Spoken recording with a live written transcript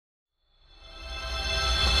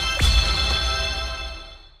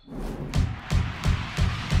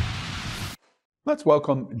Let's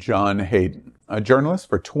welcome John Hayden, a journalist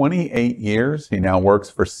for 28 years. He now works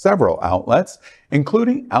for several outlets,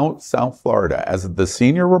 including out South Florida as the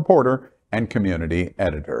senior reporter and community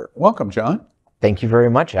editor. Welcome, John. Thank you very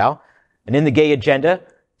much, Al. And in the gay agenda,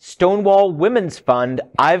 Stonewall Women's Fund,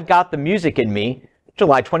 I've Got the Music in Me,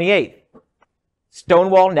 July 28th.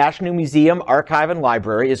 Stonewall National Museum, Archive, and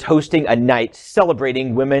Library is hosting a night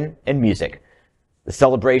celebrating women and music. The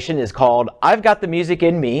celebration is called I've Got the Music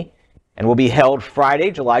in Me and will be held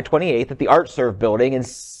Friday, July 28th at the Art Serve building in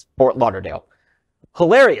Fort Lauderdale.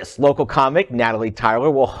 Hilarious local comic Natalie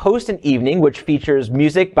will host an evening which features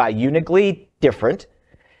music by Uniquely Different,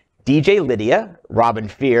 DJ Lydia, Robin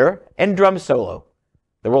Fear, and drum solo.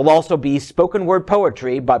 There will also be spoken word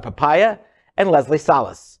poetry by Papaya and Leslie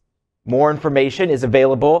Salas. More information is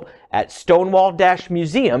available at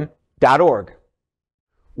stonewall-museum.org.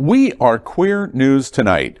 We are Queer News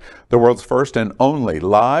Tonight, the world's first and only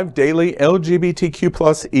live daily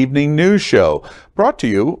LGBTQ+ evening news show, brought to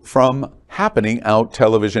you from Happening Out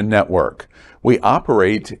Television Network. We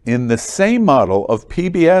operate in the same model of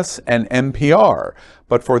PBS and NPR,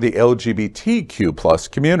 but for the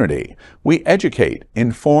LGBTQ+ community. We educate,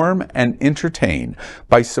 inform, and entertain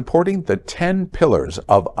by supporting the 10 pillars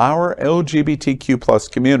of our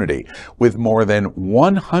LGBTQ+ community, with more than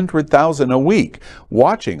 100,000 a week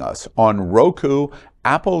watching us on Roku,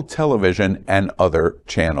 Apple Television, and other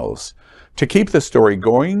channels. To keep the story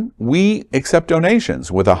going, we accept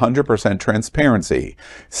donations with 100% transparency.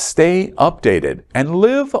 Stay updated and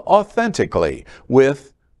live authentically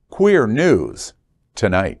with Queer News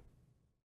Tonight.